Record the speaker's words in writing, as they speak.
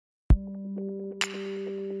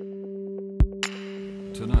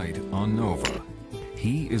Tonight on Nova,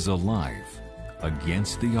 he is alive,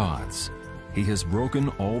 against the odds. He has broken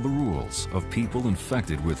all the rules of people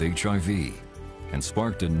infected with HIV and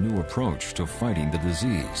sparked a new approach to fighting the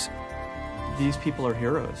disease. These people are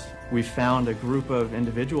heroes. We found a group of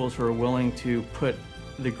individuals who are willing to put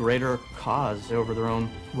the greater cause over their own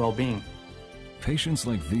well-being. Patients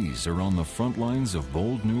like these are on the front lines of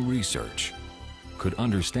bold new research. Could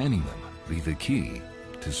understanding them be the key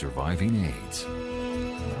to surviving AIDS?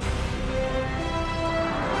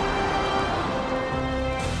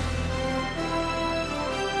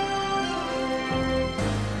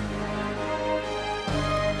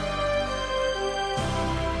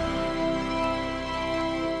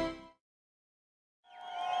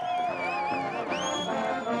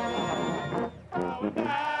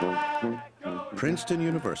 Princeton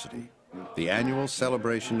University, the annual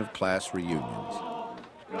celebration of class reunions.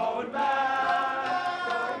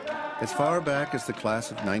 As far back as the class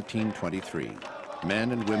of 1923,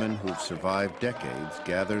 men and women who've survived decades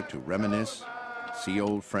gather to reminisce, see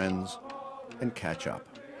old friends, and catch up.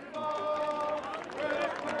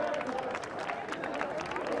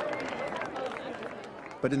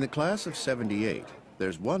 But in the class of 78,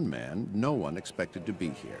 there's one man no one expected to be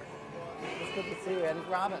here. It's good to see you, Eddie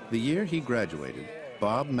Robin. The year he graduated,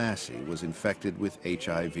 Bob Massey was infected with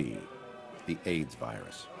HIV, the AIDS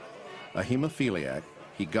virus. A hemophiliac,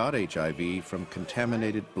 he got HIV from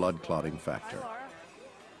contaminated blood clotting factor.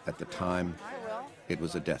 At the time, it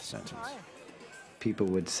was a death sentence. People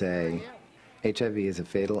would say HIV is a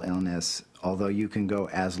fatal illness, although you can go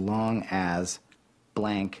as long as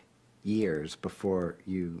blank years before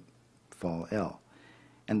you fall ill.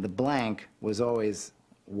 And the blank was always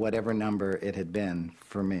whatever number it had been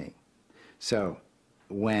for me. So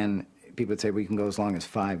when people would say, we can go as long as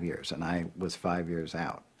 5 years, and I was 5 years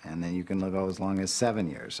out. And then you can go as long as 7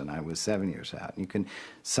 years, and I was 7 years out.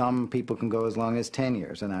 Some people can go as long as 10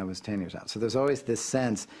 years, and I was 10 years out. So there's always this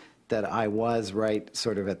sense that I was right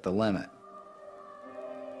sort of at the limit.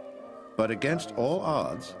 But against all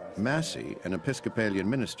odds, Massey, an Episcopalian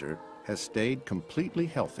minister, has stayed completely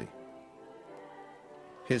healthy.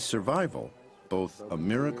 His survival, both a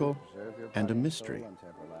miracle and a mystery,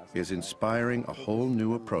 is inspiring a whole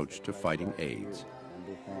new approach to fighting AIDS.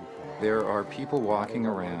 There are people walking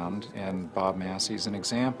around, and Bob Massey's an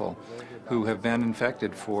example, who have been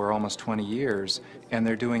infected for almost 20 years, and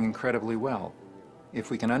they're doing incredibly well. If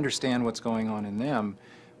we can understand what's going on in them,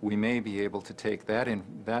 we may be able to take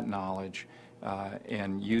that knowledge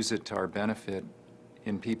and use it to our benefit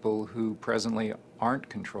in people who presently aren't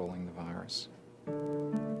controlling the virus.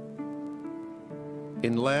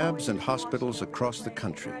 In labs and hospitals across the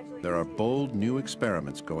country, there are bold new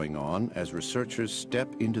experiments going on as researchers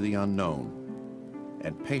step into the unknown,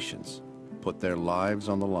 and patients put their lives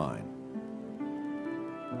on the line.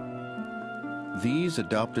 These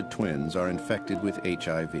adopted twins are infected with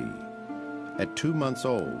HIV. At 2 months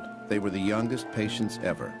old, they were the youngest patients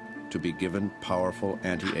ever to be given powerful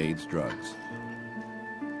anti-AIDS drugs.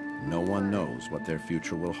 No one knows what their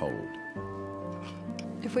future will hold.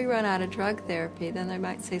 If we run out of drug therapy, then they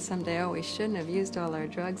might say someday, oh, we shouldn't have used all our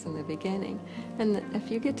drugs in the beginning. And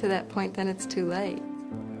if you get to that point, then it's too late.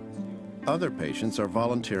 Other patients are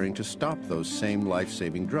volunteering to stop those same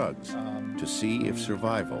life-saving drugs to see if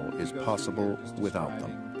survival is possible without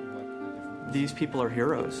them. These people are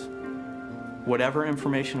heroes. Whatever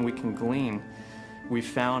information we can glean, we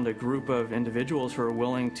found a group of individuals who are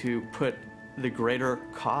willing to put the greater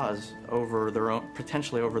cause over their own,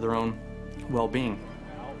 potentially over their own well-being.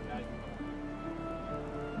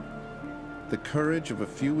 The courage of a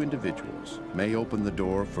few individuals may open the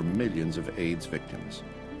door for millions of AIDS victims.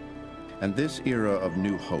 And this era of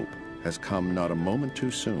new hope has come not a moment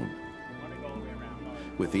too soon.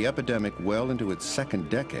 With the epidemic well into its second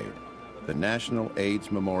decade, the National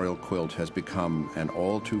AIDS Memorial Quilt has become an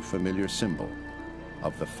all-too-familiar symbol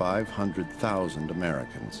of the 500,000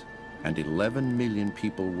 Americans and 11 million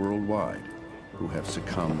people worldwide who have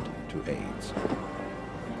succumbed to AIDS.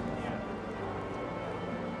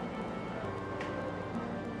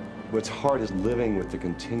 What's hard is living with the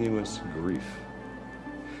continuous grief.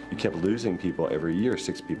 You kept losing people every year,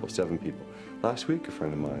 6 people, 7 people. Last week, a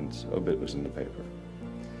friend of mine's obit was in the paper.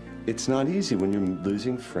 It's not easy when you're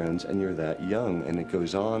losing friends and you're that young, and it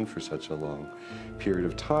goes on for such a long period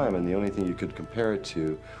of time, and the only thing you could compare it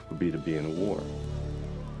to would be to be in a war.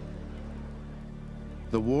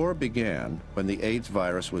 The war began when the AIDS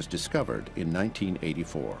virus was discovered in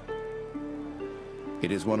 1984.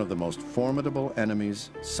 It is one of the most formidable enemies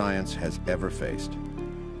science has ever faced.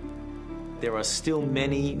 There are still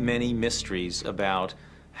many, many mysteries about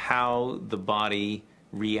how the body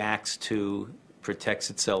reacts to protects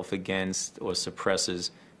itself against or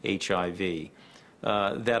suppresses HIV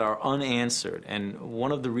that are unanswered. And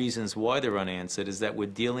one of the reasons why they're unanswered is that we're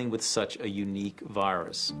dealing with such a unique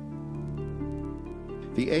virus.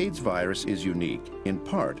 The AIDS virus is unique, in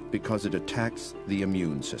part because it attacks the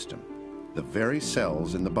immune system, the very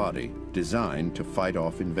cells in the body designed to fight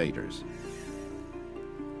off invaders.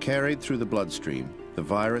 Carried through the bloodstream, the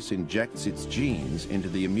virus injects its genes into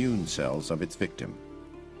the immune cells of its victim.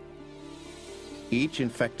 Each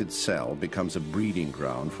infected cell becomes a breeding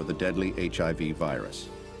ground for the deadly HIV virus.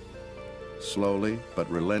 Slowly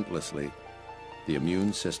but relentlessly, the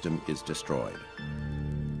immune system is destroyed.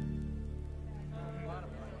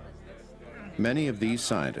 Many of these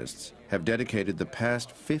scientists have dedicated the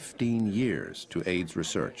past 15 years to AIDS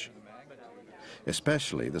research,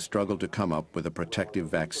 especially the struggle to come up with a protective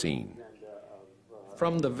vaccine.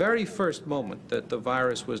 From the very first moment that the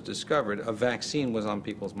virus was discovered, a vaccine was on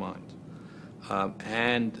people's minds.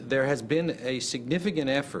 And there has been a significant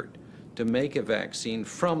effort to make a vaccine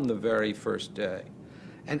from the very first day.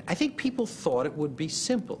 And I think people thought it would be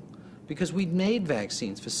simple because we'd made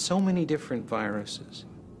vaccines for so many different viruses.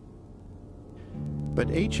 But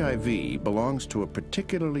HIV belongs to a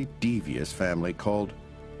particularly devious family called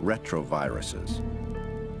retroviruses.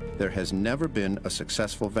 There has never been a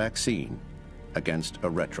successful vaccine against a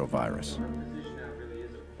retrovirus.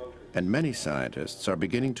 And many scientists are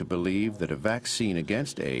beginning to believe that a vaccine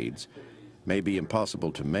against AIDS may be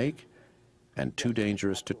impossible to make and too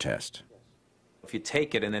dangerous to test. If you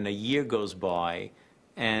take it and then a year goes by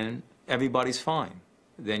and everybody's fine,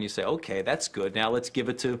 then you say, okay, that's good, now let's give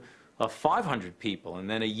it to 500 people, and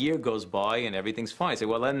then a year goes by and everything's fine. You say,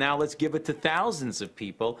 well, then now let's give it to thousands of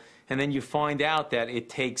people, and then you find out that it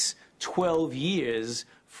takes 12 years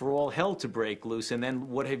for all hell to break loose, and then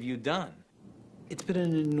what have you done? It's been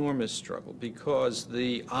an enormous struggle because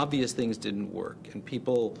the obvious things didn't work, and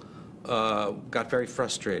people got very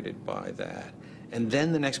frustrated by that. And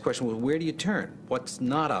then the next question was, where do you turn? What's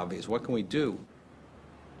not obvious? What can we do?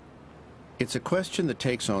 It's a question that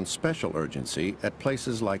takes on special urgency at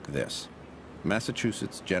places like this,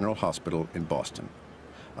 Massachusetts General Hospital in Boston,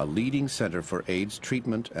 a leading center for AIDS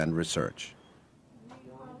treatment and research.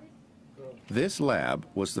 This lab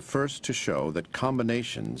was the first to show that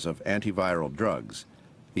combinations of antiviral drugs,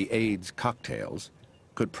 the AIDS cocktails,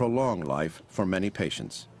 could prolong life for many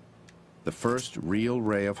patients, the first real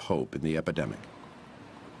ray of hope in the epidemic.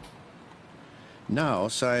 Now,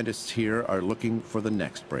 scientists here are looking for the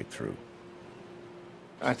next breakthrough.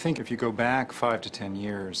 I think if you go back 5 to 10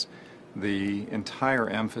 years, the entire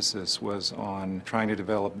emphasis was on trying to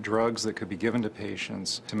develop drugs that could be given to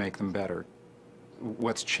patients to make them better.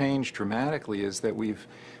 What's changed dramatically is that we've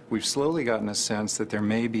slowly gotten a sense that there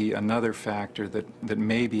may be another factor that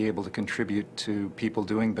may be able to contribute to people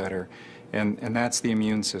doing better, and that's the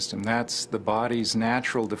immune system. That's the body's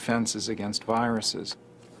natural defenses against viruses.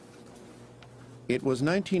 It was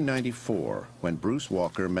 1994 when Bruce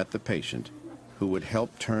Walker met the patient who would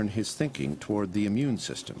help turn his thinking toward the immune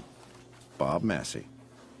system, Bob Massey.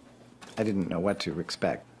 I didn't know what to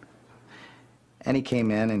expect. And he came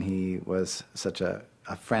in and he was such a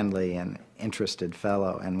friendly and interested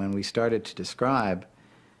fellow. And when we started to describe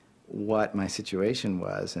what my situation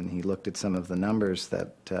was, and he looked at some of the numbers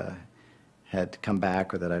that had come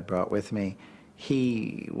back or that I'd brought with me,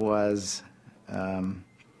 he was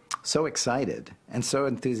so excited and so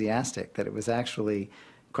enthusiastic that it was actually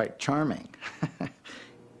quite charming.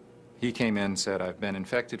 He came in and said, I've been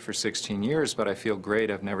infected for 16 years, but I feel great.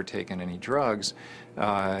 I've never taken any drugs.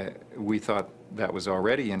 We thought that was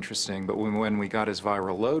already interesting, but when we got his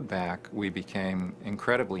viral load back, we became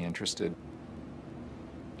incredibly interested.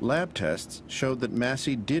 Lab tests showed that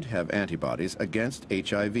Massey did have antibodies against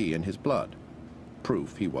HIV in his blood,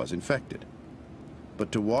 proof he was infected.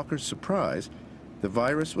 But to Walker's surprise, the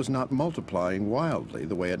virus was not multiplying wildly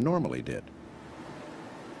the way it normally did.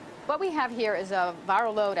 What we have here is a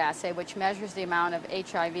viral load assay which measures the amount of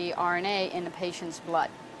HIV RNA in the patient's blood.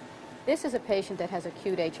 This is a patient that has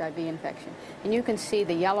acute HIV infection, and you can see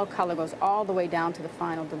the yellow color goes all the way down to the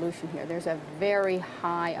final dilution here. There's a very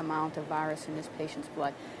high amount of virus in this patient's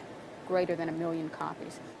blood, greater than 1 million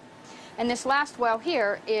copies. And this last well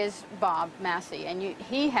here is Bob Massey, and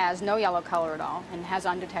he has no yellow color at all and has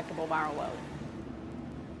undetectable viral load.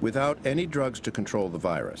 Without any drugs to control the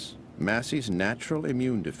virus, Massey's natural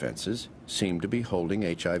immune defenses seem to be holding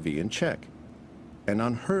HIV in check, an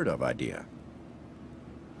unheard of idea.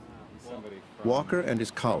 Walker and his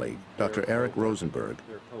colleague, Dr. Eric Rosenberg,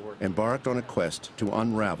 embarked on a quest to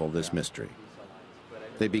unravel this mystery.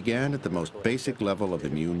 They began at the most basic level of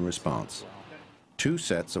immune response, two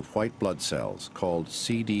sets of white blood cells called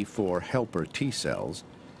CD4 helper T cells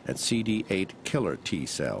and CD8 killer T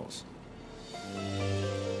cells.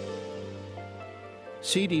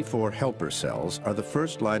 CD4 helper cells are the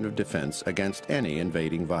first line of defense against any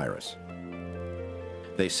invading virus.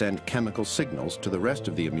 They send chemical signals to the rest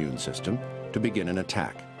of the immune system to begin an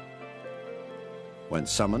attack. When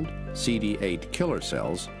summoned, CD8 killer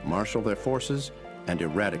cells marshal their forces and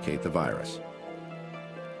eradicate the virus.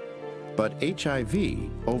 But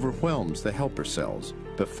HIV overwhelms the helper cells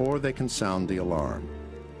before they can sound the alarm.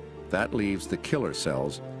 That leaves the killer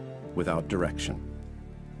cells without direction,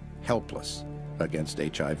 helpless against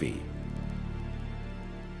HIV.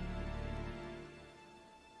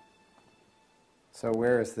 So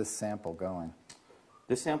where is this sample going?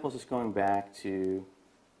 This sample is just going back to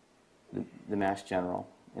the Mass General,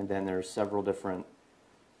 and then there's several different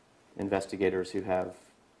investigators who have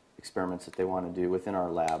experiments that they want to do within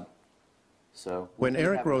our lab. So when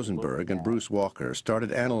Eric Rosenberg and Bruce Walker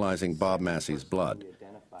started analyzing Bob Massey's blood,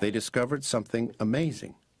 they discovered something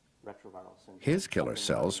amazing. His killer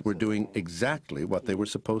cells were doing exactly what they were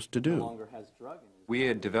supposed to do. We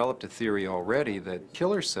had developed a theory already that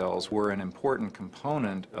killer cells were an important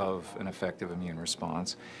component of an effective immune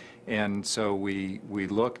response. And so we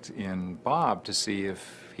looked in Bob to see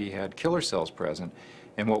if he had killer cells present.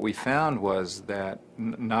 And what we found was that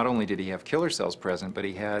not only did he have killer cells present, but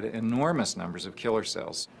he had enormous numbers of killer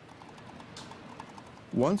cells.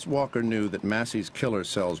 Once Walker knew that Massey's killer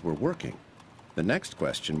cells were working, the next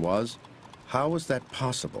question was, how was that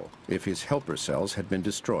possible if his helper cells had been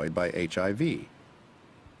destroyed by HIV?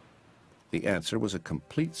 The answer was a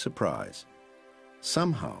complete surprise.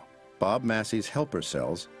 Somehow, Bob Massey's helper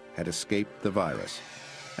cells had escaped the virus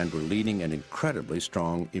and were leading an incredibly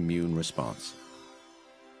strong immune response.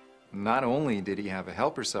 Not only did he have a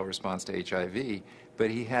helper cell response to HIV, but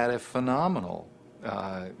he had a phenomenally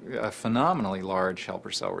large helper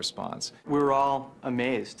cell response. we were all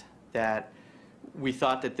amazed that we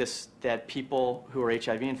thought that people who were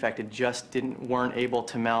HIV infected just weren't able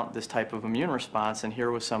to mount this type of immune response, and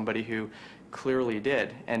here was somebody who clearly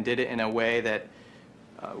did, and did it in a way that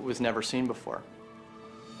was never seen before.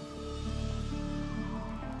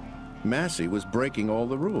 Massey was breaking all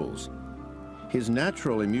the rules. His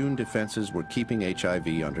natural immune defenses were keeping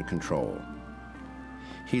HIV under control.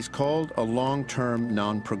 He's called a long-term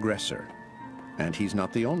non-progressor, and he's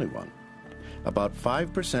not the only one. About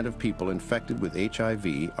 5% of people infected with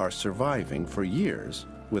HIV are surviving for years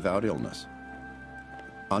without illness.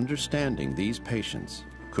 Understanding these patients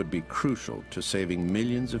could be crucial to saving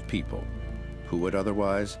millions of people who would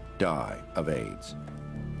otherwise die of AIDS.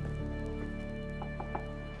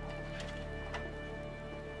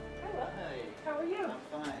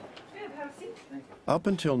 Up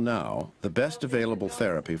until now, the best available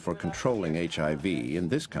therapy for controlling HIV in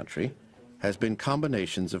this country has been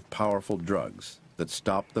combinations of powerful drugs that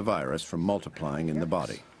stop the virus from multiplying in the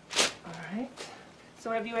body. All right.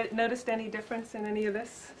 So have you noticed any difference in any of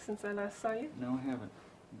this since I last saw you? No, I haven't.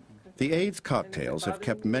 The AIDS cocktails have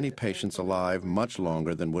kept many patients alive much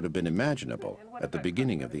longer than would have been imaginable at the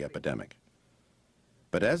beginning of the epidemic.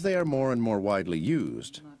 But as they are more and more widely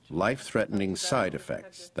used, life-threatening side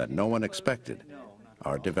effects that no one expected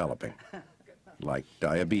are developing, like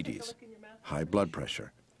diabetes, high blood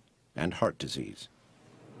pressure, and heart disease.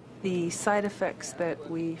 The side effects that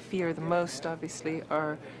we fear the most, obviously,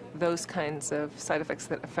 are those kinds of side effects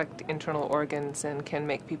that affect internal organs and can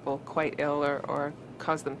make people quite ill or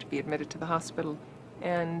cause them to be admitted to the hospital.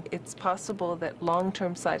 And it's possible that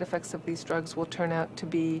long-term side effects of these drugs will turn out to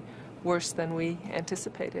be worse than we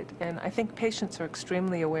anticipated. And I think patients are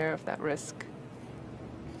extremely aware of that risk.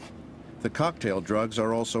 The cocktail drugs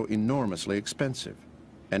are also enormously expensive,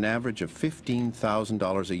 an average of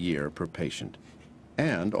 $15,000 a year per patient.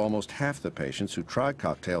 And almost half the patients who try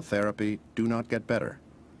cocktail therapy do not get better.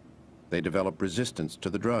 They develop resistance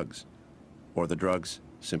to the drugs, or the drugs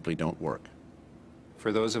simply don't work.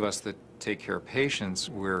 For those of us that take care of patients,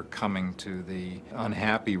 we're coming to the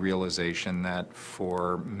unhappy realization that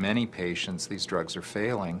for many patients these drugs are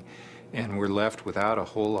failing, and we're left without a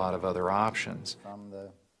whole lot of other options.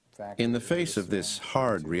 In the face of this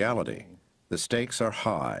hard reality, the stakes are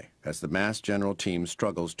high as the Mass General team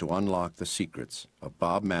struggles to unlock the secrets of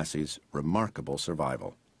Bob Massey's remarkable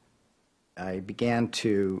survival. I began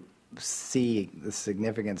to see the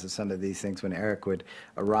significance of some of these things when Eric would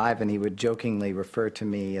arrive, and he would jokingly refer to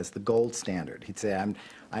me as the gold standard. He'd say,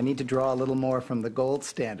 I need to draw a little more from the gold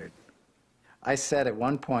standard. I said at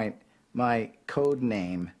one point my code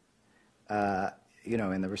name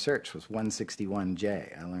in the research was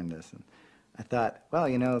 161J. I learned this. And I thought, well,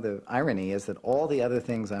 the irony is that all the other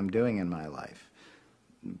things I'm doing in my life,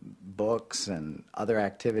 books and other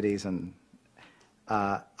activities, and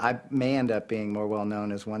I may end up being more well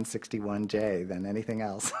known as 161J than anything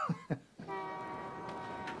else.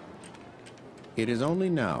 It is only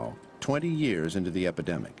now, 20 years into the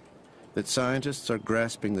epidemic, that scientists are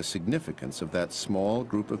grasping the significance of that small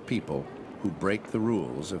group of people who break the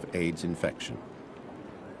rules of AIDS infection.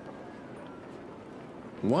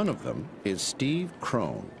 One of them is Steve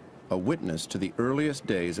Crone, a witness to the earliest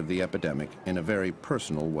days of the epidemic in a very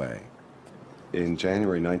personal way. In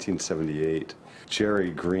January 1978,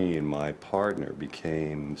 Jerry Green, my partner,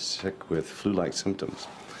 became sick with flu-like symptoms.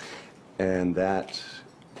 And that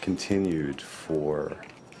continued for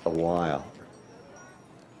a while.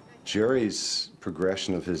 Jerry's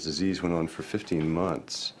progression of his disease went on for 15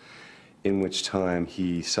 months, in which time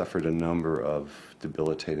he suffered a number of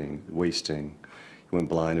debilitating wasting. He went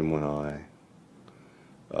blind in one eye.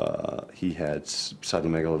 He had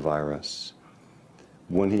cytomegalovirus.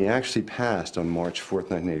 When he actually passed on March 4th,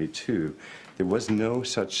 1982, there was no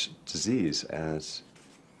such disease as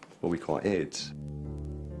what we call AIDS.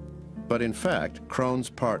 But in fact, Crone's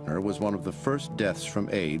partner was one of the first deaths from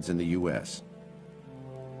AIDS in the U.S.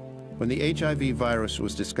 When the HIV virus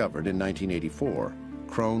was discovered in 1984,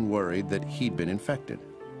 Crone worried that he'd been infected.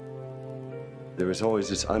 There was always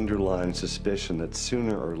this underlying suspicion that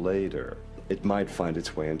sooner or later it might find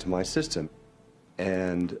its way into my system.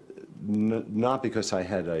 And not because I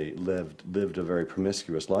had lived a very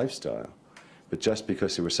promiscuous lifestyle, but just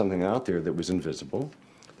because there was something out there that was invisible,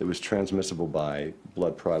 that was transmissible by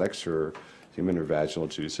blood products or human or vaginal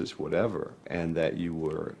juices, whatever, and that you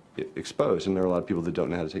were exposed. And there are a lot of people that don't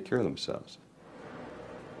know how to take care of themselves.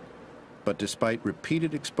 But despite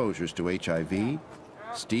repeated exposures to HIV,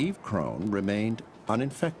 Steve Crone remained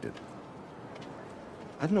uninfected.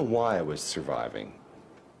 I don't know why I was surviving.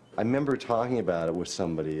 I remember talking about it with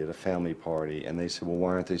somebody at a family party, and they said, well, why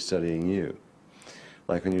aren't they studying you?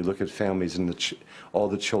 Like when you look at families and all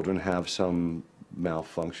the children have some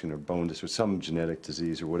malfunction or bone disease or some genetic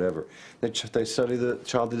disease or whatever. They study the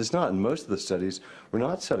child that is not, and most of the studies were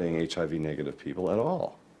not studying HIV-negative people at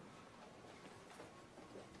all.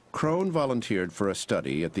 Crone volunteered for a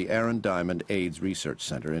study at the Aaron Diamond AIDS Research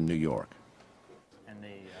Center in New York.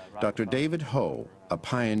 Dr. David Ho, a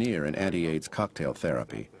pioneer in anti-AIDS cocktail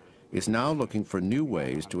therapy, is now looking for new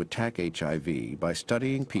ways to attack HIV by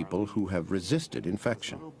studying people who have resisted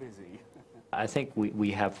infection. I think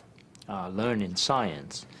we have learned in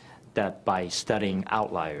science that by studying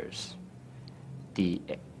outliers, the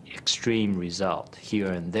extreme result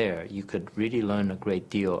here and there, you could really learn a great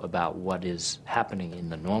deal about what is happening in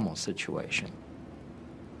the normal situation.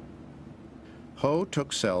 Ho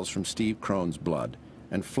took cells from Steve Crone's blood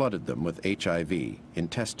and flooded them with HIV in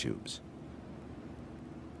test tubes.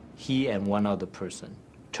 He and one other person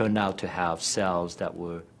turned out to have cells that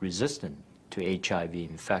were resistant to HIV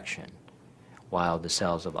infection, while the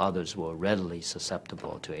cells of others were readily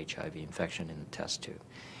susceptible to HIV infection in the test tube.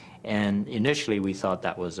 And initially we thought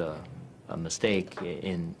that was a mistake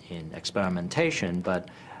in experimentation, but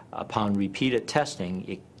upon repeated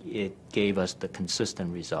testing, it gave us the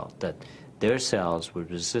consistent result that their cells were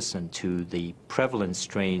resistant to the prevalent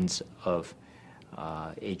strains of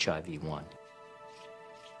HIV-1.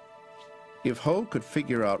 If Ho could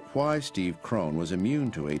figure out why Steve Crone was immune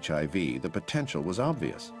to HIV, the potential was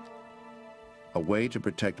obvious. A way to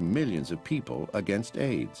protect millions of people against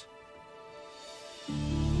AIDS.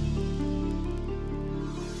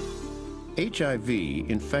 HIV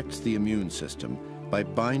infects the immune system by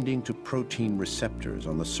binding to protein receptors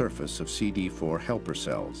on the surface of CD4 helper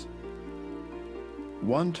cells.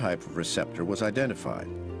 One type of receptor was identified,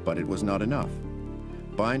 but it was not enough.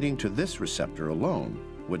 Binding to this receptor alone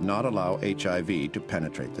would not allow HIV to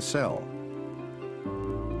penetrate the cell.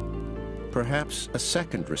 Perhaps a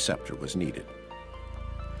second receptor was needed,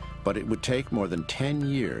 but it would take more than 10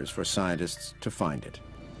 years for scientists to find it.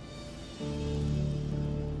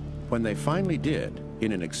 When they finally did,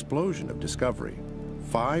 in an explosion of discovery,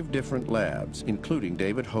 5 different labs, including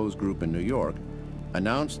David Ho's group in New York,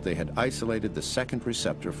 announced they had isolated the second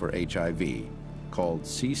receptor for HIV, called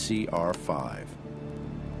CCR5.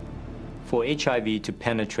 For HIV to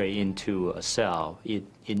penetrate into a cell, it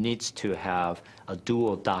needs to have a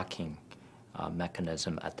dual docking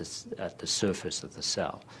mechanism at the surface of the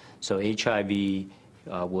cell. So HIV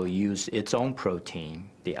will use its own protein,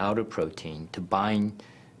 the outer protein, to bind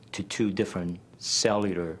to 2 different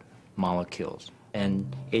cellular molecules.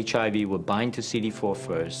 And HIV will bind to CD4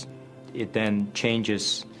 first. It then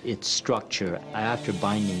changes its structure after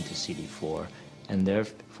binding to CD4, and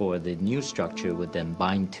therefore the new structure would then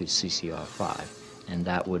bind to CCR5, and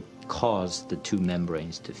that would cause the 2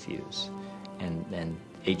 membranes to fuse. And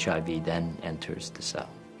HIV then enters the cell.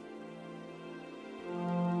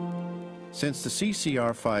 Since the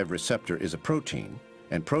CCR5 receptor is a protein,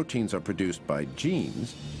 and proteins are produced by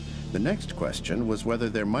genes, the next question was whether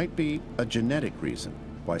there might be a genetic reason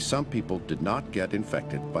why some people did not get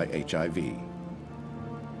infected by HIV.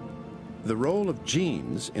 The role of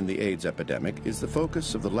genes in the AIDS epidemic is the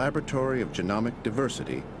focus of the Laboratory of Genomic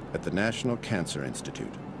Diversity at the National Cancer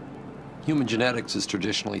Institute. Human genetics is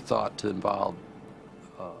traditionally thought to involve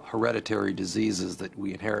hereditary diseases that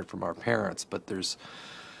we inherit from our parents, but there's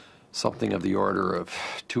something of the order of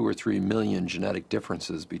 2 or 3 million genetic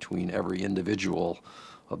differences between every individual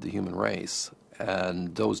of the human race.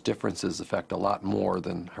 And those differences affect a lot more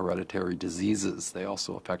than hereditary diseases. They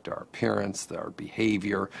also affect our appearance, our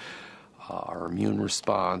behavior, our immune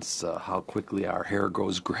response, how quickly our hair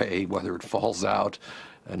goes gray, whether it falls out,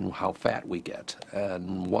 and how fat we get.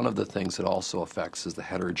 And one of the things it also affects is the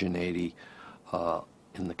heterogeneity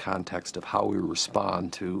in the context of how we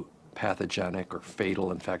respond to pathogenic or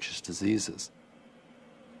fatal infectious diseases.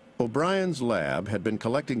 O'Brien's lab had been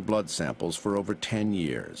collecting blood samples for over 10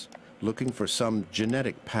 years, looking for some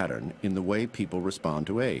genetic pattern in the way people respond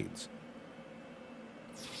to AIDS.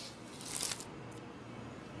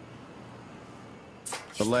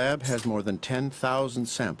 The lab has more than 10,000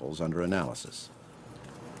 samples under analysis.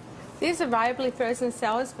 These are viably frozen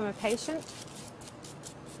cells from a patient.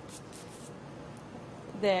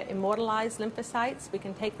 They're immortalized lymphocytes. We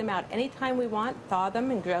can take them out anytime we want, thaw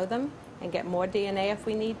them and grow them, and get more DNA if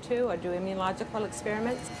we need to, or do immunological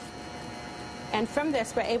experiments. And from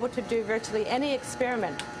this, we're able to do virtually any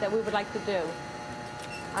experiment that we would like to do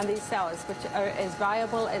on these cells, which are as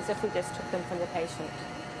viable as if we just took them from the patient.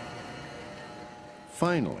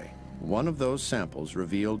 Finally, one of those samples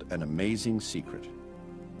revealed an amazing secret.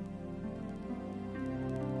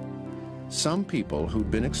 Some people who'd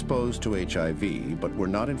been exposed to HIV but were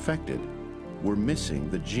not infected were missing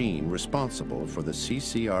the gene responsible for the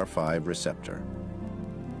CCR5 receptor.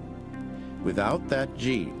 Without that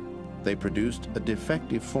gene, they produced a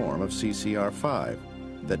defective form of CCR5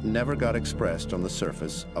 that never got expressed on the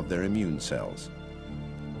surface of their immune cells.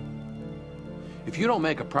 If you don't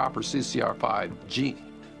make a proper CCR5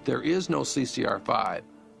 gene, there is no CCR5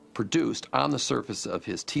 produced on the surface of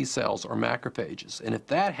his T cells or macrophages. And if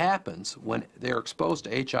that happens when they're exposed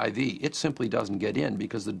to HIV, it simply doesn't get in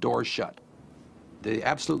because the door's shut. They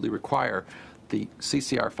absolutely require the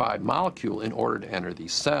CCR5 molecule in order to enter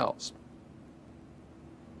these cells.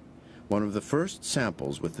 One of the first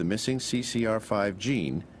samples with the missing CCR5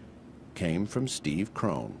 gene came from Steve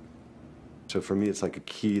Crone. So for me, it's like a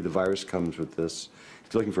key. The virus comes with this.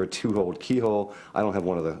 If you're looking for a 2-hole keyhole, I don't have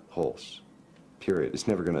one of the holes. Period. It's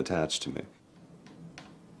never going to attach to me.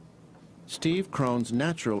 Steve Crone's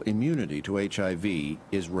natural immunity to HIV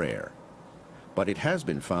is rare, but it has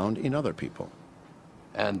been found in other people.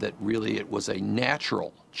 And that really it was a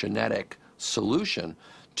natural genetic solution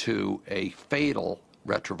to a fatal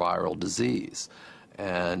retroviral disease.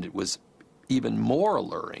 And it was even more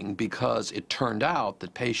alluring because it turned out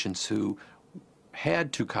that patients who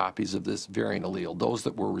had 2 copies of this variant allele, those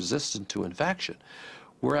that were resistant to infection,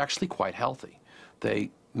 were actually quite healthy.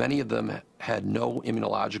 Many of them had no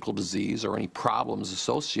immunological disease or any problems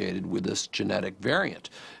associated with this genetic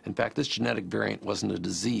variant. In fact, this genetic variant wasn't a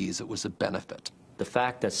disease, it was a benefit. The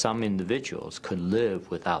fact that some individuals could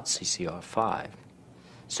live without CCR5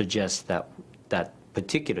 suggests that that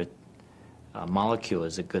particular molecule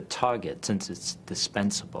is a good target since it's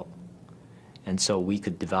dispensable. And so we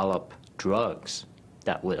could develop drugs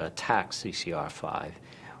that would attack CCR5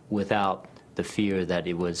 without the fear that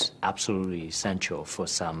it was absolutely essential for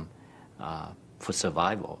for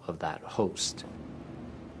survival of that host.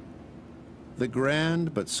 The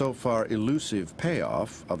grand but so far elusive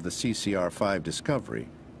payoff of the CCR5 discovery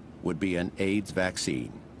would be an AIDS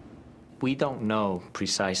vaccine. We don't know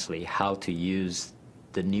precisely how to use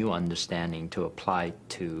the new understanding to apply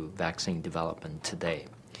to vaccine development today.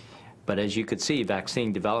 But as you could see,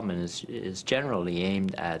 vaccine development is generally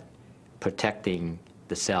aimed at protecting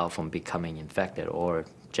the cell from becoming infected, or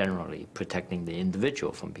generally protecting the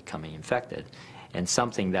individual from becoming infected. And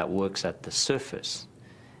something that works at the surface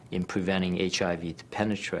in preventing HIV to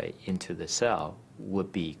penetrate into the cell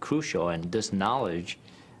would be crucial, and this knowledge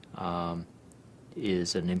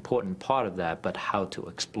is an important part of that, but how to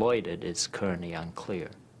exploit it is currently unclear.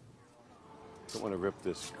 I don't want to rip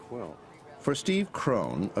this quilt. For Steve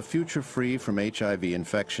Crone, a future free from HIV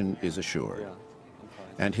infection is assured.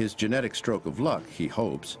 And his genetic stroke of luck, he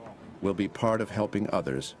hopes, will be part of helping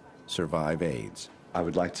others survive AIDS. I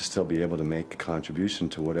would like to still be able to make a contribution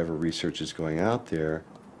to whatever research is going out there.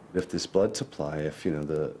 If this blood supply, if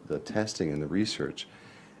the testing and the research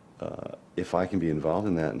if I can be involved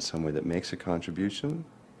in that in some way that makes a contribution,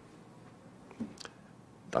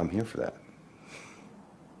 I'm here for that.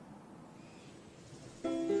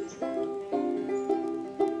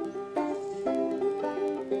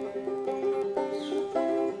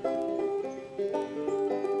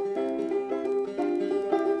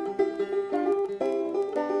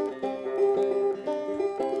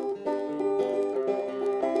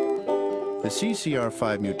 The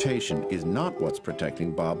CCR5 mutation is not what's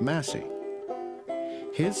protecting Bob Massey.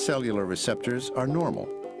 His cellular receptors are normal.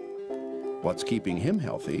 What's keeping him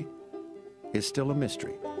healthy is still a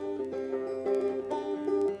mystery.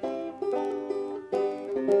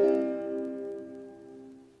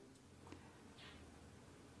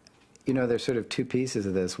 You know, there's sort of two pieces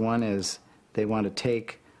of this. One is they want to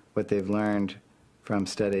take what they've learned from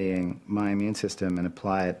studying my immune system and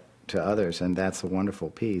apply it to others, and that's a wonderful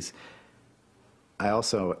piece. I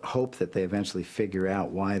also hope that they eventually figure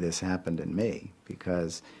out why this happened in me,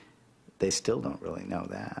 because they still don't really know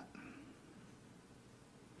that.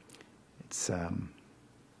 It's,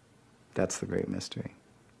 that's the great mystery.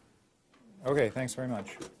 Okay, thanks very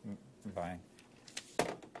much. Bye.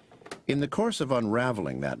 In the course of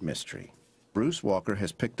unraveling that mystery, Bruce Walker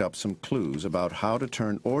has picked up some clues about how to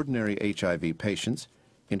turn ordinary HIV patients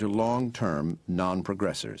into long-term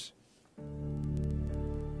non-progressors.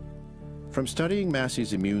 From studying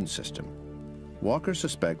Massey's immune system, Walker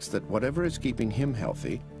suspects that whatever is keeping him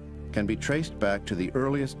healthy can be traced back to the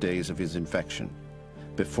earliest days of his infection,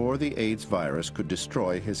 before the AIDS virus could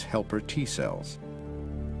destroy his helper T cells.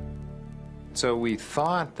 So we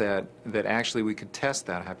thought that actually we could test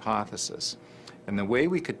that hypothesis. And the way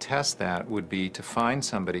we could test that would be to find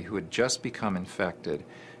somebody who had just become infected,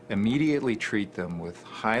 immediately treat them with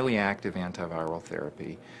highly active antiviral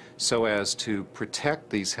therapy, so as to protect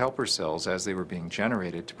these helper cells as they were being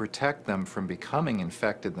generated, to protect them from becoming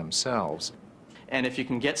infected themselves. And if you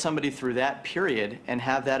can get somebody through that period and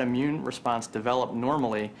have that immune response develop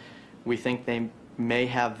normally, we think they may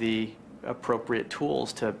have the appropriate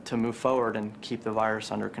tools to move forward and keep the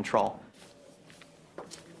virus under control.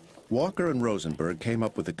 Walker and Rosenberg came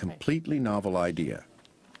up with a completely novel idea.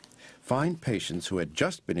 Find patients who had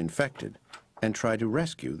just been infected and try to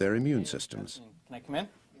rescue their immune systems. Can I come in?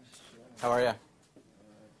 How are you?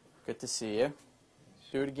 Good to see you.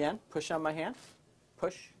 Do it again. Push on my hand.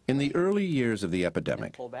 Push. In the early years of the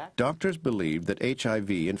epidemic, doctors believed that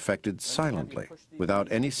HIV infected silently,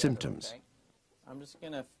 without any symptoms. I'm just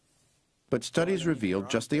gonna. But studies revealed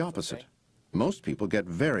just the opposite. Most people get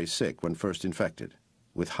very sick when first infected,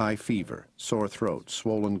 with high fever, sore throat,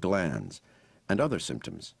 swollen glands, and other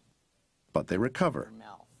symptoms. But they recover,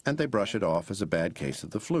 and they brush it off as a bad case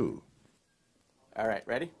of the flu. All right,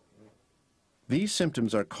 ready? These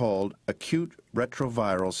symptoms are called acute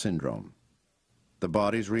retroviral syndrome, the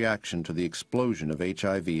body's reaction to the explosion of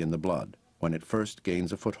HIV in the blood when it first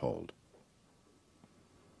gains a foothold.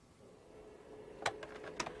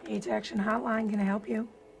 AIDS Action Hotline, can I help you?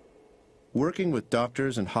 Working with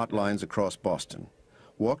doctors and hotlines across Boston,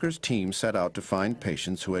 Walker's team set out to find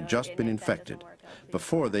patients who had just been infected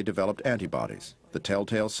before they developed antibodies, the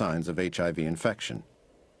telltale signs of HIV infection,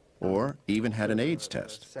 or even had an AIDS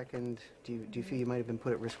test. Second, do you feel you might have been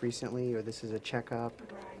put at risk recently, or this is a checkup?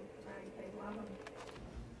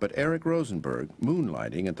 But Eric Rosenberg,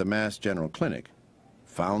 moonlighting at the Mass General Clinic,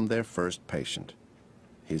 found their first patient.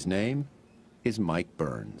 His name is Mike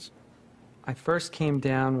Burns. I first came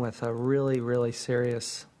down with a really, really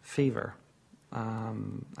serious fever.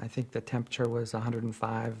 I think the temperature was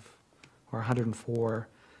 105 or 104,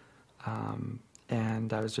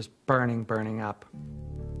 and I was just burning up.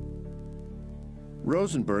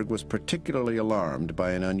 Rosenberg was particularly alarmed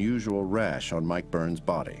by an unusual rash on Mike Burns'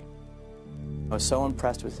 body. I was so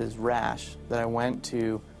impressed with his rash that I went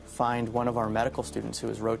to find one of our medical students who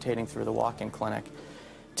was rotating through the walk-in clinic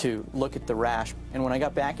to look at the rash. And when I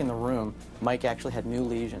got back in the room, Mike actually had new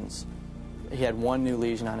lesions. He had one new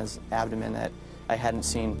lesion on his abdomen that I hadn't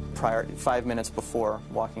seen prior, 5 minutes before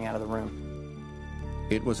walking out of the room.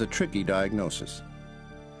 It was a tricky diagnosis.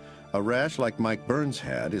 A rash like Mike Burns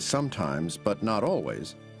had is sometimes, but not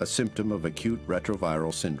always, a symptom of acute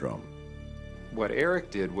retroviral syndrome. What Eric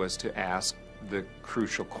did was to ask the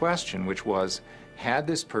crucial question, which was, had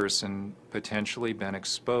this person potentially been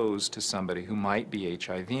exposed to somebody who might be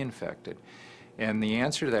HIV infected? And the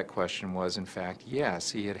answer to that question was, in fact, yes.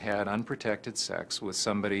 He had had unprotected sex with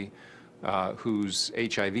somebody whose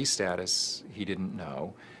HIV status he didn't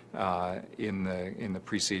know in the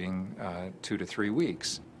preceding 2 to 3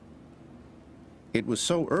 weeks. It was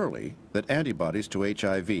so early that antibodies to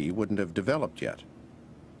HIV wouldn't have developed yet.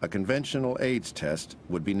 A conventional AIDS test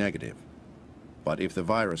would be negative. But if the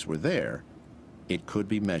virus were there, it could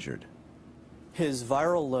be measured. His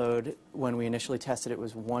viral load, when we initially tested it,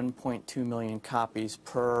 was 1.2 million copies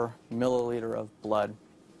per milliliter of blood.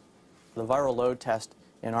 The viral load test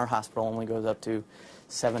in our hospital only goes up to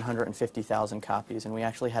 750,000 copies, and we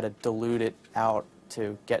actually had to dilute it out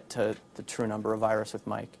to get to the true number of virus with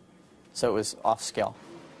Mike. So it was off scale.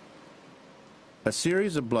 A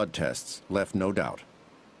series of blood tests left no doubt.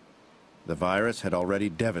 The virus had already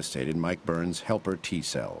devastated Mike Burns' helper T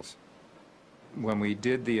cells. When we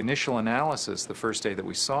did the initial analysis the first day that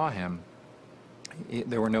we saw him,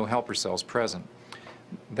 there were no helper cells present.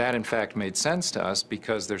 That, in fact, made sense to us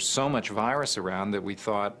because there's so much virus around that we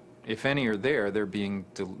thought, if any are there, they're being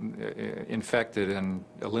infected and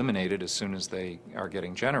eliminated as soon as they are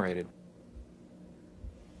getting generated.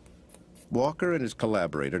 Walker and his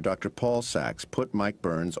collaborator, Dr. Paul Sachs, put Mike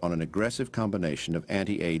Burns on an aggressive combination of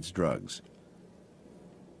anti-AIDS drugs.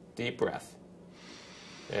 Deep breath.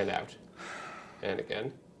 And out. And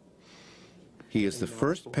again. He is the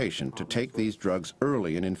first patient to take these drugs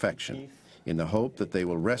early in infection, in the hope that they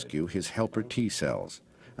will rescue his helper T cells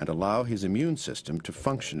and allow his immune system to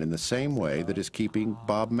function in the same way that is keeping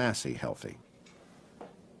Bob Massey healthy.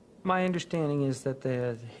 My understanding is that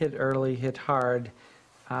the hit early, hit hard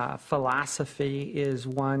philosophy is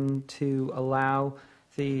one to allow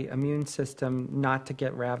the immune system not to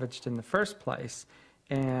get ravaged in the first place.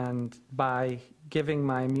 And by giving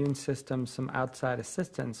my immune system some outside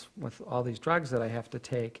assistance with all these drugs that I have to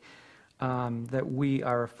take, that we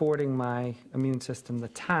are affording my immune system the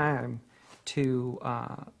time to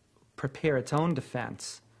prepare its own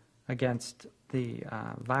defense against the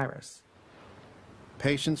virus.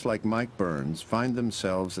 Patients like Mike Burns find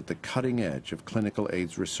themselves at the cutting edge of clinical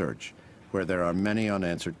AIDS research, where there are many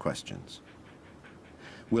unanswered questions.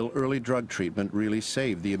 Will early drug treatment really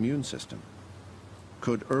save the immune system?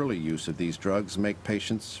 Could early use of these drugs make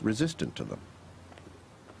patients resistant to them?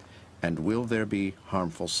 And will there be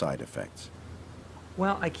harmful side effects?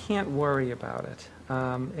 Well, I can't worry about it.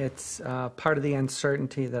 It's part of the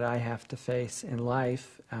uncertainty that I have to face in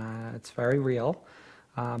life. It's very real,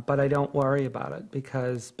 but I don't worry about it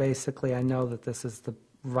because basically I know that this is the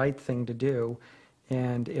right thing to do,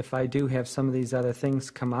 and if I do have some of these other things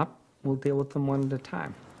come up, we'll deal with them one at a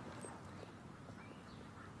time.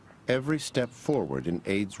 Every step forward in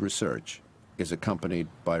AIDS research is accompanied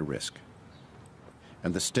by risk.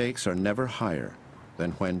 And the stakes are never higher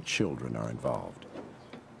than when children are involved.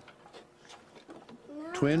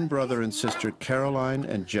 Twin brother and sister Caroline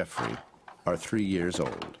and Jeffrey are 3 years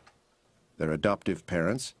old. Their adoptive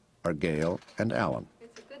parents are Gail and Alan.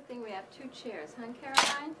 It's a good thing we have two chairs, huh,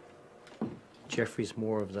 Caroline? Jeffrey's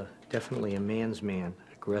more of definitely a man's man,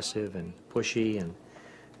 aggressive and pushy,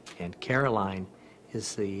 and Caroline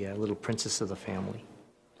is the little princess of the family.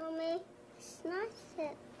 Mommy, snatch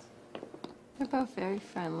it. They're both very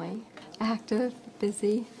friendly, active,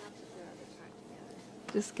 busy.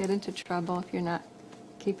 Just get into trouble if you're not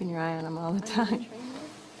keeping your eye on them all the time.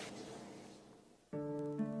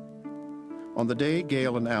 On the day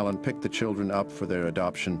Gail and Alan picked the children up for their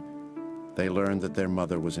adoption, they learned that their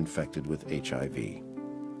mother was infected with HIV.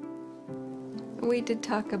 We did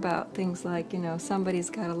talk about things like, you know, somebody's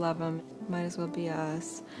got to love them. Might as well be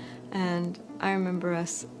us. And I remember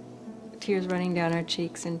us, tears running down our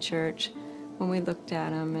cheeks in church when we looked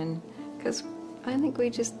at them, and because I think we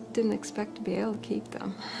just didn't expect to be able to keep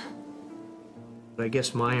them. I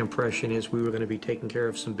guess my impression is we were going to be taking care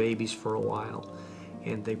of some babies for a while,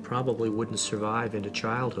 and they probably wouldn't survive into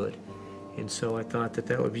childhood. And so I thought that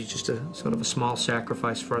that would be just a sort of a small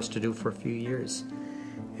sacrifice for us to do for a few years.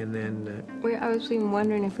 And then... I was even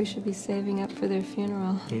wondering if we should be saving up for their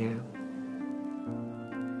funeral. Yeah.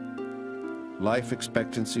 Life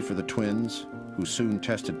expectancy for the twins, who soon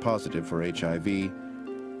tested positive for HIV,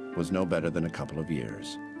 was no better than a couple of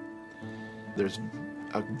years. There's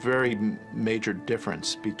a very major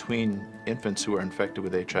difference between infants who are infected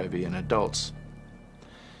with HIV and adults.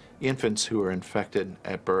 Infants who are infected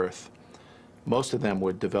at birth, most of them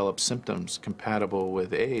would develop symptoms compatible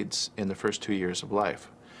with AIDS in the first 2 years of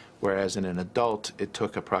life, whereas in an adult, it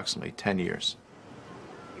took approximately 10 years.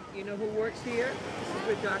 You know who works here? This is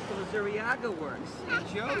where Dr. Lazuriaga works. And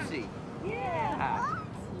Josie. Yeah.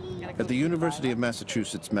 At the University of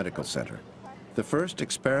Massachusetts Medical Center, the first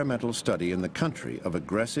experimental study in the country of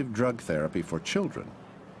aggressive drug therapy for children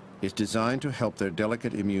is designed to help their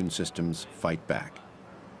delicate immune systems fight back.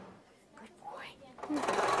 Good boy.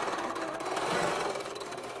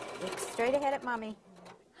 Look straight ahead at Mommy.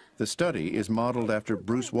 The study is modeled after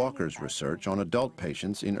Bruce Walker's research on adult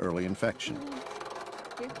patients in early infection.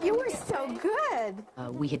 You were so good.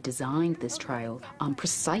 We had designed this trial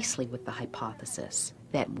precisely with the hypothesis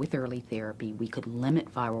that with early therapy we could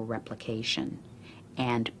limit viral replication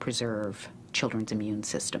and preserve children's immune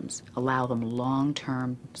systems, allow them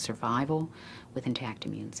long-term survival with intact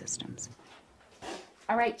immune systems.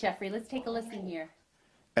 All right, Jeffrey, let's take a listen here.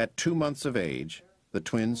 At 2 months of age, the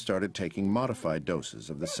twins started taking modified doses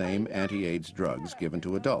of the same anti-AIDS drugs given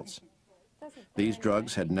to adults. These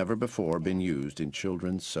drugs had never before been used in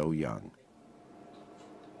children so young.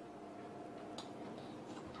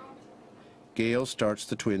 Gail starts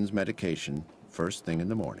the twins' medication first thing in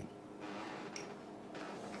the morning.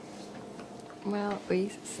 Well,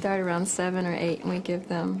 we start around 7 or 8, and we give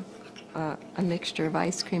them a mixture of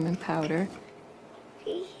ice cream and powder.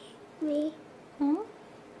 Me. Hmm?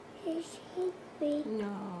 Me.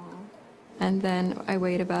 No. And then I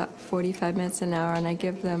wait about 45 minutes, an hour, and I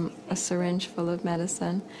give them a syringe full of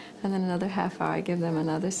medicine. And then another half hour, I give them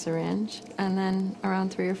another syringe. And then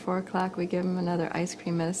around 3 or 4 o'clock, we give them another ice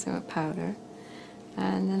cream medicine with powder.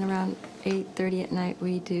 And then around 8:30 at night,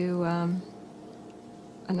 we do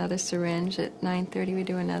another syringe. At 9:30, we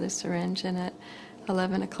do another syringe. And at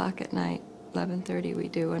 11 o'clock at night, 11:30, we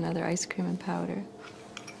do another ice cream and powder.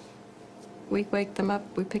 We wake them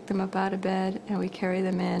up, we pick them up out of bed, and we carry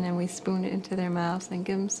them in, and we spoon it into their mouths and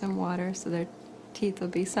give them some water so their teeth will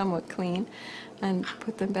be somewhat clean, and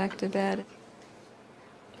put them back to bed.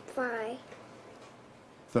 Bye.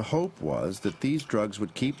 The hope was that these drugs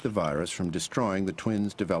would keep the virus from destroying the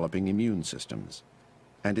twins' developing immune systems.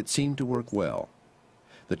 And it seemed to work well.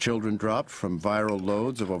 The children dropped from viral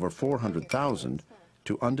loads of over 400,000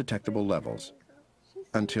 to undetectable levels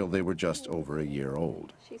until they were just over a year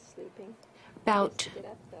old. She's sleeping. About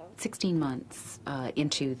 16 months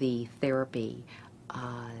into the therapy,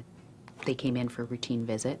 they came in for a routine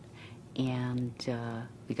visit, and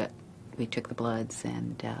we took the bloods,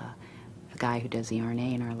 and the guy who does the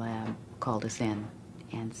RNA in our lab called us in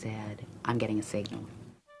and said, "I'm getting a signal."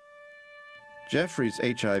 Jeffrey's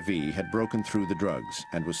HIV had broken through the drugs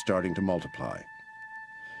and was starting to multiply.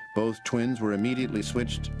 Both twins were immediately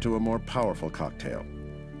switched to a more powerful cocktail.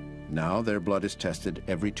 Now their blood is tested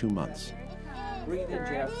every 2 months. Breathe in,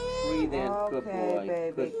 Jeff. Breathe in. Good boy.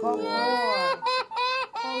 Baby. Good Good boy. boy.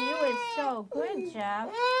 Oh, you are so good, Jeff.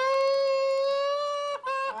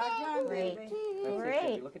 Great.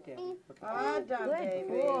 Great. Look at Daddy. Look at Good Daddy.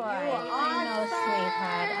 boy. I know,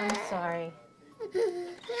 sweetheart. I'm sorry.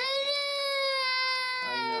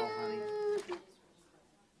 I know, honey.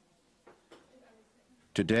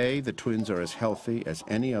 Today, the twins are as healthy as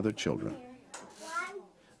any other children.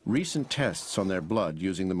 Recent tests on their blood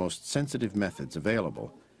using the most sensitive methods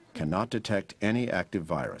available cannot detect any active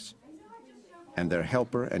virus, and their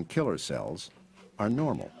helper and killer cells are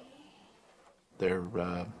normal. They're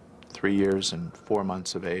 3 years and 4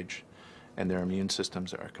 months of age, and their immune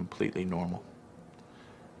systems are completely normal.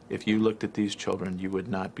 If you looked at these children, you would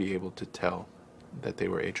not be able to tell that they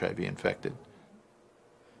were HIV infected.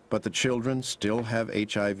 But the children still have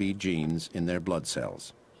HIV genes in their blood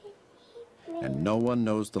cells, and no one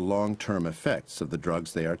knows the long-term effects of the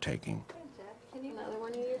drugs they are taking.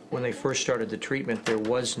 When they first started the treatment, there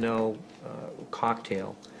was no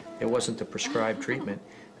cocktail. It wasn't the prescribed treatment.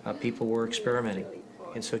 People were experimenting.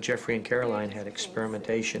 And so Jeffrey and Caroline had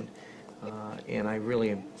experimentation, and I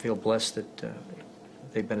really feel blessed that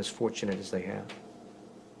they've been as fortunate as they have.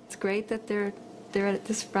 It's great that they're at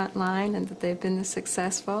this front line and that they've been this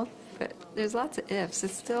successful, but there's lots of ifs.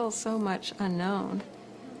 It's still so much unknown.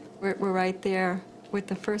 We're right there with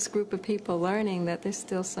the first group of people learning that there's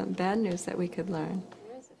still some bad news that we could learn.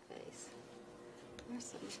 There's a face. There's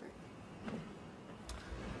some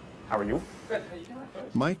How are you?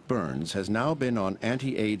 Mike Burns has now been on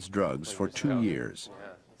anti-AIDS drugs for 2 years,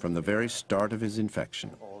 from the very start of his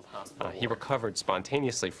infection. He recovered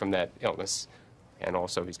spontaneously from that illness, and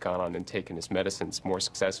also he's gone on and taken his medicines more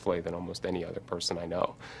successfully than almost any other person I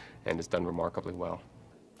know, and has done remarkably well.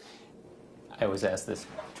 I was asked this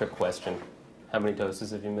trick question. How many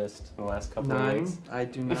doses have you missed in the last couple of weeks? 9. I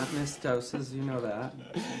do not miss doses, you know that.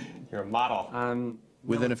 You're a model.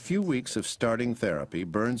 Within a few weeks of starting therapy,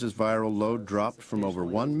 Burns's viral load dropped from over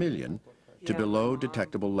 1 million to below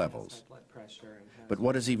detectable levels. But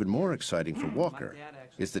what is even more exciting for Walker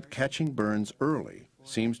is that catching Burns early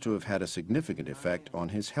seems to have had a significant effect on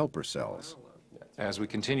his helper cells. As we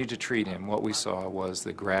continued to treat him, what we saw was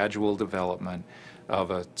the gradual development of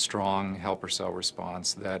a strong helper cell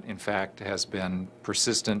response that, in fact, has been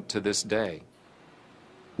persistent to this day.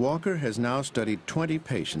 Walker has now studied 20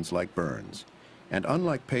 patients like Burns, and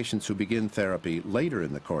unlike patients who begin therapy later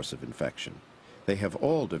in the course of infection, they have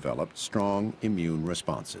all developed strong immune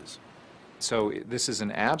responses. So this is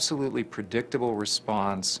an absolutely predictable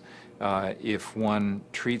response if one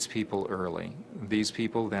treats people early. These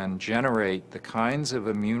people then generate the kinds of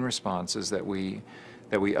immune responses that we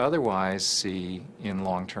otherwise see in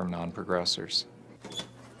long-term non-progressors.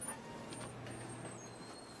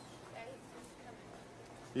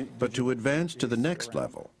 But to advance to the next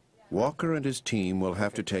level, Walker and his team will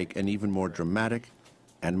have to take an even more dramatic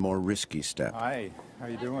and more risky step. Hi, how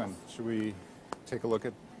you doing? Should we take a look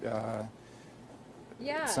at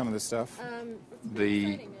some of this stuff?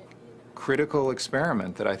 The critical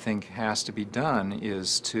experiment that I think has to be done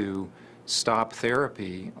is to stop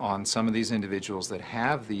therapy on some of these individuals that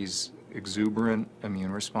have these exuberant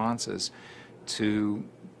immune responses to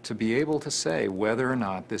be able to say whether or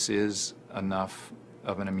not this is enough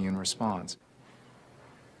of an immune response.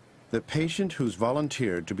 The patient who's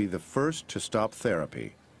volunteered to be the first to stop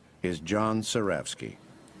therapy is John Saravsky.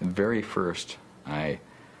 The very first, I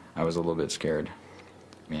was a little bit scared.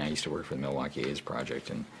 I mean, I used to work for the Milwaukee AIDS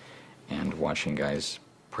Project, and watching guys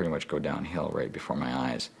pretty much go downhill right before my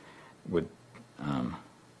eyes would,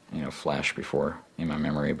 you know, flash before in my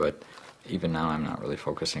memory. But even now, I'm not really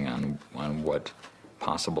focusing on what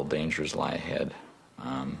possible dangers lie ahead.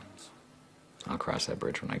 I'll cross that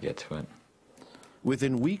bridge when I get to it.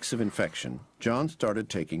 Within weeks of infection, John started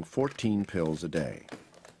taking 14 pills a day.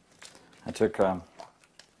 I took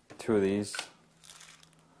 2 of these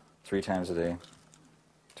 3 times a day,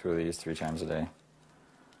 2 of these 3 times a day.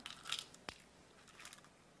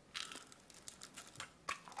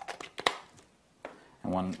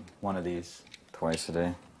 And one of these twice a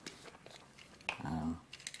day.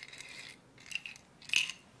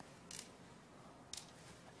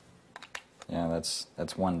 Yeah,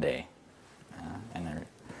 that's 1 day, and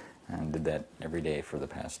I did that every day for the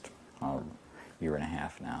past year and a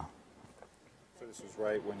half now. So this was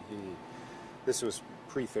right when this was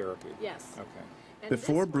pre-therapy? Yes. Okay.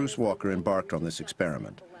 Before Bruce Walker embarked on this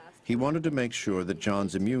experiment, he wanted to make sure that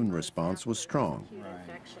John's immune response was strong.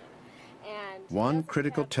 One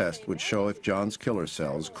critical test would show if John's killer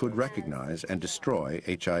cells could recognize and destroy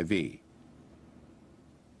HIV.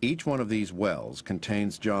 Each one of these wells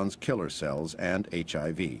contains John's killer cells and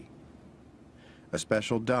HIV. A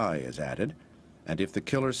special dye is added, and if the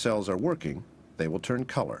killer cells are working, they will turn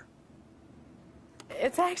color.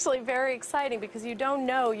 It's actually very exciting because you don't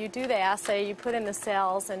know. You do the assay, you put in the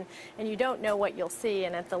cells, and you don't know what you'll see.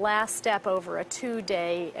 And at the last step over a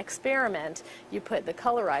 2-day experiment, you put the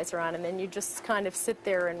colorizer on, and then you just kind of sit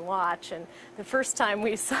there and watch. And the first time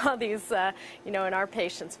we saw these, you know, in our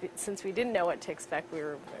patients, since we didn't know what to expect, we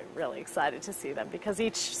were really excited to see them because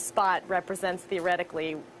each spot represents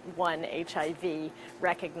theoretically one HIV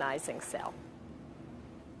recognizing cell.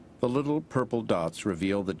 The little purple dots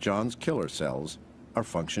reveal that John's killer cells are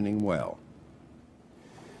functioning well.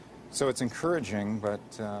 So it's encouraging, but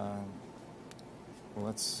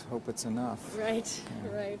let's hope it's enough. Right,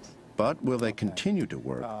 right. But will they continue to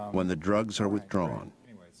work when the drugs are withdrawn?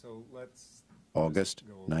 Anyway, so let's August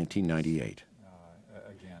 1998.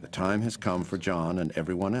 The time has come for John and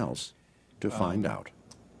everyone else to find out.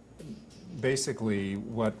 Basically,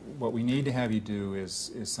 what we need to have you do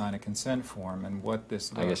is sign a consent form, and what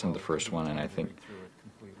this does, I guess I'm the first one, and I think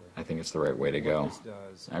it's the right way to go.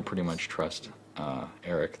 I pretty much trust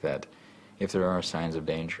Eric that if there are signs of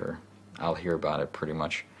danger, I'll hear about it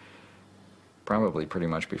probably pretty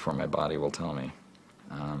much before my body will tell me,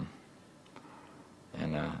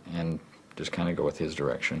 and just kind of go with his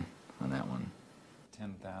direction on that one.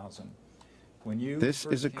 10,000. This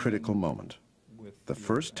is a critical moment. The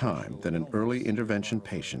first time that an early intervention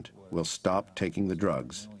patient will stop taking the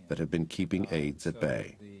drugs that have been keeping AIDS at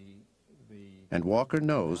bay. And Walker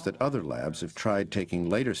knows that other labs have tried taking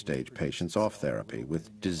later stage patients off therapy with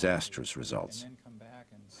disastrous results.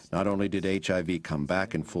 Not only did HIV come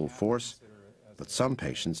back in full force, but some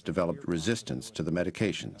patients developed resistance to the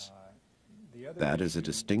medications. That is a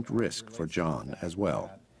distinct risk for John as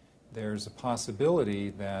well. There's a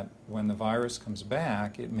possibility that when the virus comes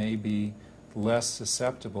back, it may be less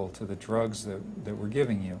susceptible to the drugs that we're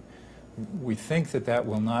giving you. We think that that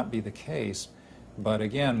will not be the case, but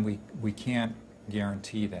again, we can't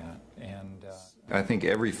guarantee that. And I think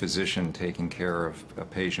every physician taking care of a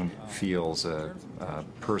patient feels a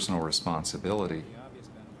personal responsibility.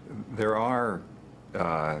 There are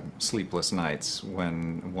sleepless nights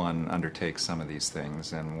when one undertakes some of these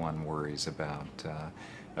things and one worries about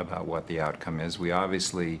what the outcome is. We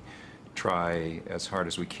obviously try as hard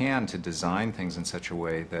as we can to design things in such a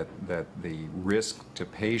way that the risk to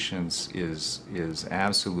patients is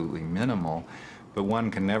absolutely minimal, but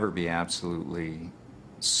one can never be absolutely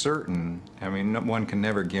certain. I mean, one can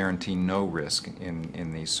never guarantee no risk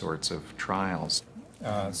in these sorts of trials.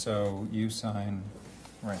 So you sign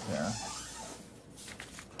right there.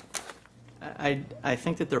 I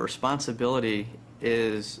think that the responsibility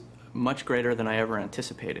is much greater than I ever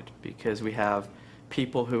anticipated, because we have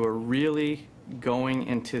people who are really going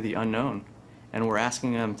into the unknown, and we're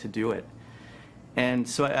asking them to do it. And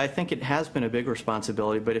so I think it has been a big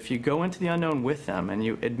responsibility, but if you go into the unknown with them and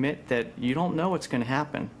you admit that you don't know what's going to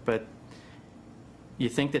happen, but you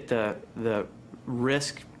think that the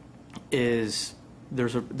risk is,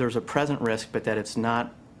 there's a present risk, but that it's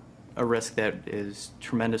not a risk that is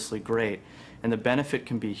tremendously great, and the benefit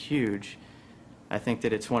can be huge, I think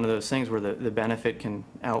that it's one of those things where the benefit can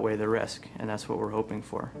outweigh the risk, and that's what we're hoping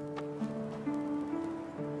for.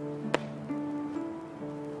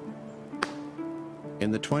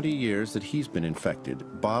 In the 20 years that he's been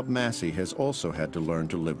infected, Bob Massey has also had to learn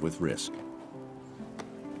to live with risk.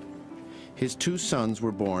 His 2 sons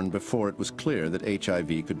were born before it was clear that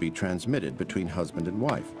HIV could be transmitted between husband and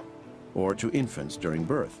wife, or to infants during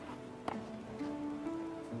birth.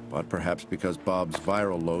 But perhaps because Bob's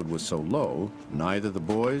viral load was so low, neither the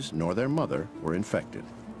boys nor their mother were infected.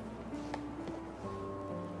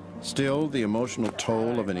 Still, the emotional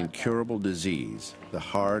toll of an incurable disease, the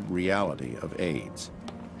hard reality of AIDS,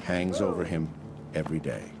 hangs over him every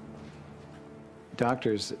day.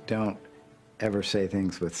 Doctors don't ever say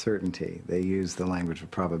things with certainty. They use the language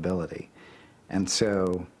of probability. And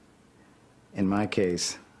so, in my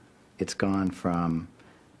case, it's gone from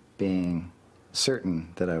being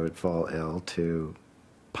certain that I would fall ill to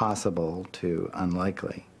possible to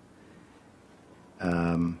unlikely.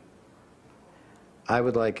 I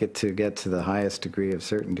would like it to get to the highest degree of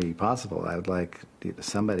certainty possible. I would like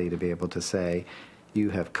somebody to be able to say,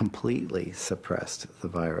 you have completely suppressed the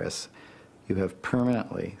virus. You have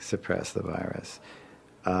permanently suppressed the virus.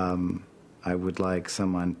 I would like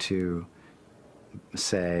someone to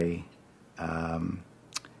say,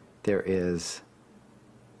 there is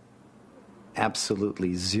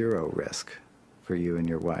absolutely zero risk for you and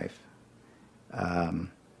your wife.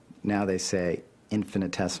 Now they say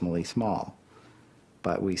infinitesimally small,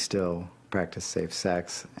 but we still practice safe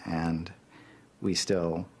sex and we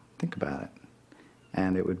still think about it.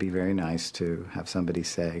 And it would be very nice to have somebody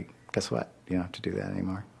say, guess what, you don't have to do that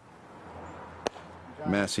anymore.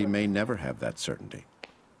 Massey may never have that certainty,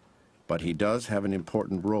 but he does have an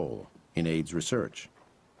important role in AIDS research.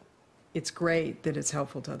 It's great that it's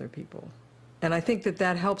helpful to other people. And I think that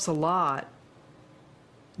that helps a lot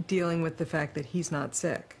dealing with the fact that he's not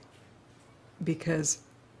sick. Because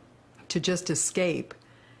to just escape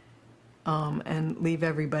and leave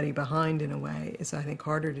everybody behind in a way is, I think,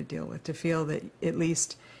 harder to deal with. To feel that at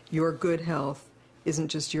least your good health isn't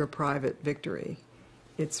just your private victory.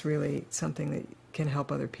 It's really something that can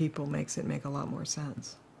help other people makes it make a lot more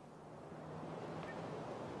sense.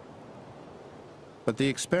 But the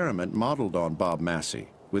experiment modeled on Bob Massey,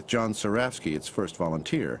 with John Sarafsky, its first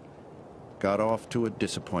volunteer, got off to a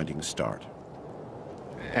disappointing start.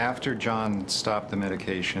 After John stopped the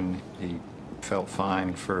medication, he felt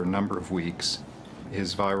fine for a number of weeks.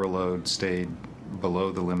 His viral load stayed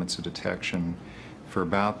below the limits of detection for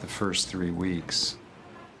about the first 3 weeks.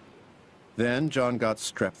 Then John got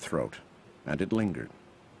strep throat, and it lingered.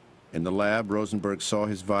 In the lab, Rosenberg saw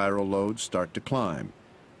his viral load start to climb,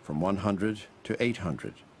 from 100 to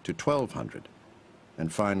 800 to 1,200,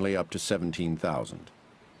 and finally up to 17,000.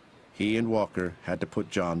 He and Walker had to put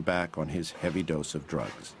John back on his heavy dose of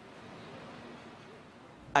drugs.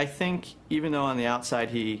 I think even though on the outside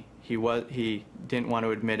he didn't want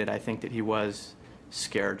to admit it, I think that he was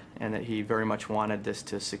scared and that he very much wanted this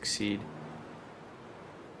to succeed.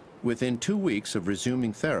 Within 2 weeks of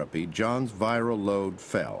resuming therapy, John's viral load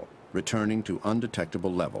fell, returning to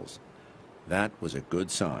undetectable levels. That was a good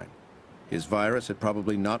sign. His virus had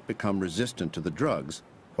probably not become resistant to the drugs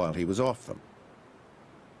while he was off them.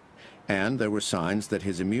 And there were signs that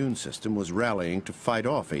his immune system was rallying to fight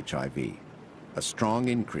off HIV, a strong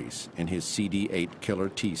increase in his CD8 killer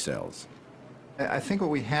T cells. I think what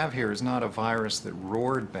we have here is not a virus that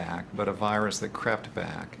roared back, but a virus that crept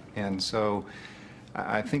back. And so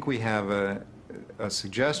I think we have a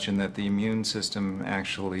suggestion that the immune system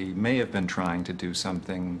actually may have been trying to do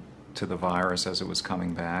something to the virus as it was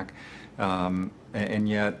coming back, and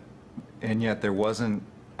yet there wasn't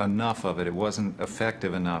enough of it. It wasn't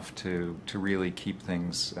effective enough to really keep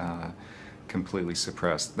things completely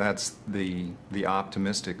suppressed. That's the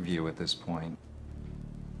optimistic view at this point.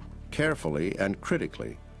 Carefully and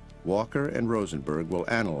critically, Walker and Rosenberg will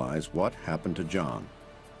analyze what happened to John.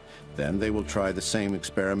 Then they will try the same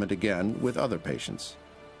experiment again with other patients.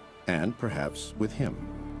 and perhaps with him.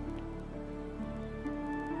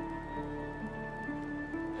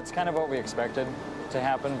 It's kind of what we expected to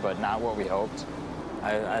happen, but not what we hoped.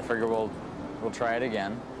 I figure we'll try it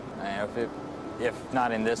again. If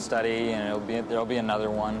not in this study, and there'll be another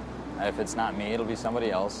one. If it's not me, it'll be somebody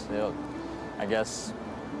else. I guess,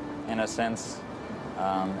 in a sense,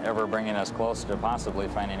 ever bringing us closer to possibly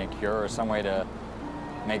finding a cure or some way to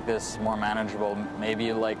make this more manageable,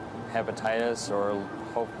 maybe like hepatitis, or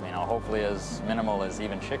hopefully as minimal as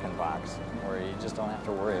even chickenpox, where you just don't have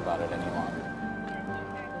to worry about it any longer.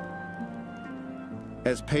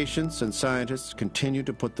 As patients and scientists continue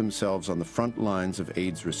to put themselves on the front lines of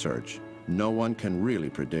AIDS research, no one can really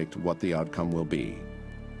predict what the outcome will be.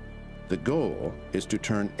 The goal is to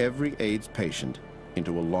turn every AIDS patient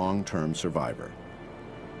into a long-term survivor.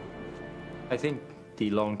 I think the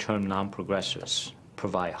long-term non-progressors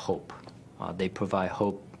provide hope. They provide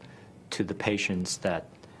hope to the patients that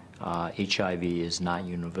HIV is not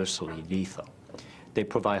universally lethal. They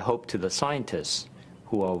provide hope to the scientists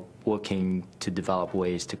who are working to develop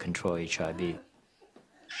ways to control HIV.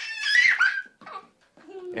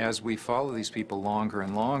 As we follow these people longer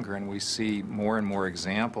and longer, and we see more and more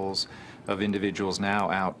examples of individuals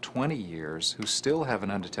now out 20 years who still have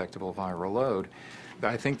an undetectable viral load,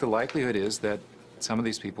 I think the likelihood is that some of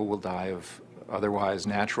these people will die of otherwise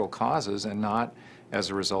natural causes and not as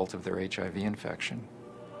a result of their HIV infection.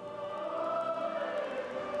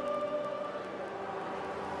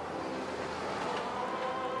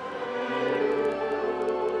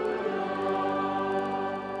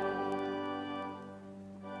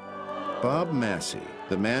 Bob Massey,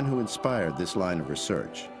 the man who inspired this line of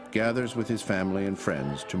research, gathers with his family and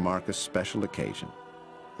friends to mark a special occasion,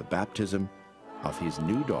 the baptism of his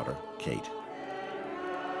new daughter, Kate.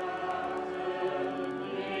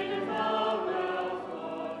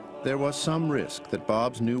 There was some risk that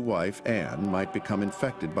Bob's new wife, Anne, might become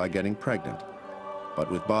infected by getting pregnant.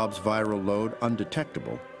 But with Bob's viral load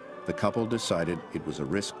undetectable, the couple decided it was a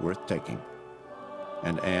risk worth taking.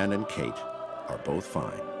 And Anne and Kate are both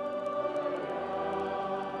fine.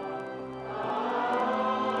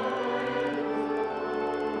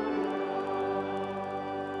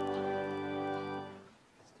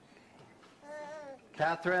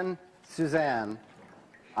 Catherine, Suzanne,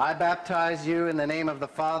 I baptize you in the name of the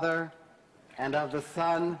Father, and of the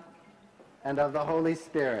Son, and of the Holy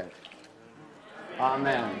Spirit.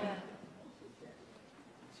 Amen.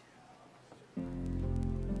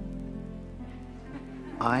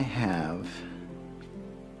 I have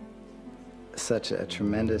such a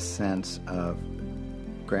tremendous sense of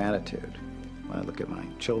gratitude when I look at my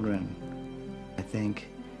children. I think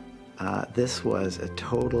this was a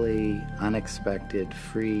totally unexpected,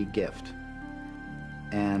 free gift.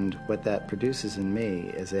 And what that produces in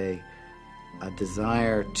me is a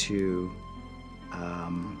desire to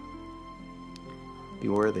be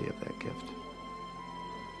worthy of that gift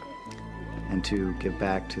and to give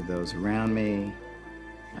back to those around me,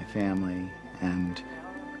 my family, and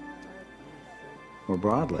more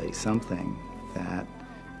broadly, something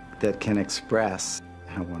that can express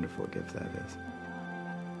how wonderful a gift that is.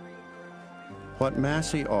 What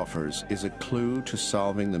Massey offers is a clue to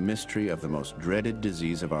solving the mystery of the most dreaded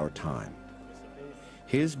disease of our time.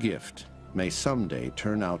 His gift may someday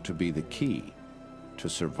turn out to be the key to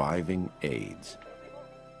surviving AIDS.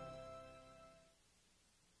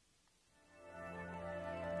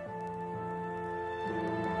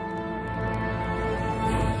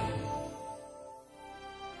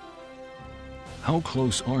 How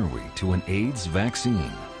close are we to an AIDS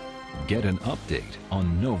vaccine? Get an update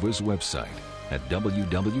on NOVA's website at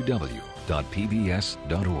www.pbs.org.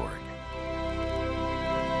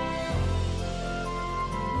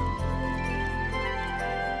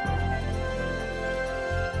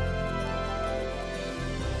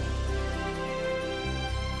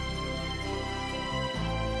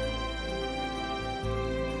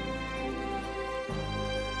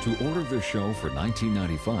 To order the show for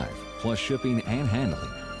 $19.95 plus shipping and handling,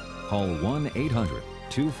 call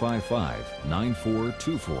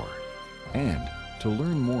 1-800-255-9424. And to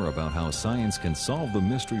learn more about how science can solve the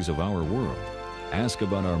mysteries of our world, ask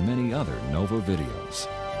about our many other NOVA videos.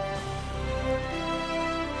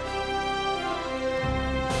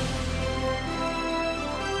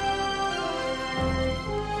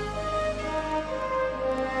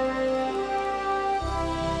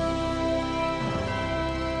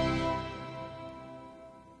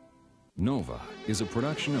 NOVA is a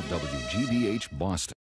production of WGBH Boston.